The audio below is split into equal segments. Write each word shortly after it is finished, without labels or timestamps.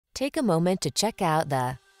Take a moment to check out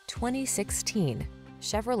the 2016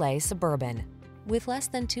 Chevrolet Suburban. With less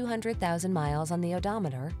than 200,000 miles on the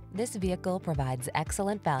odometer, this vehicle provides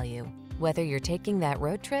excellent value. Whether you're taking that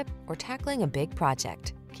road trip or tackling a big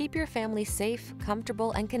project, keep your family safe,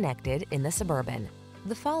 comfortable, and connected in the Suburban.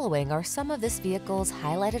 The following are some of this vehicle's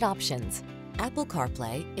highlighted options: Apple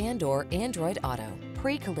CarPlay and/or Android Auto,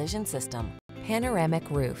 pre-collision system, panoramic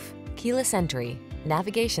roof, keyless entry,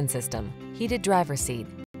 navigation system, heated driver's seat,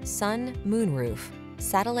 sun, moon roof,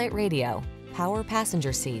 satellite radio, power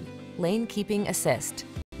passenger seat, lane keeping assist.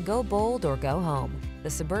 Go bold or go home. The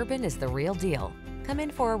Suburban is the real deal. Come in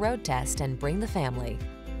for a road test and bring the family.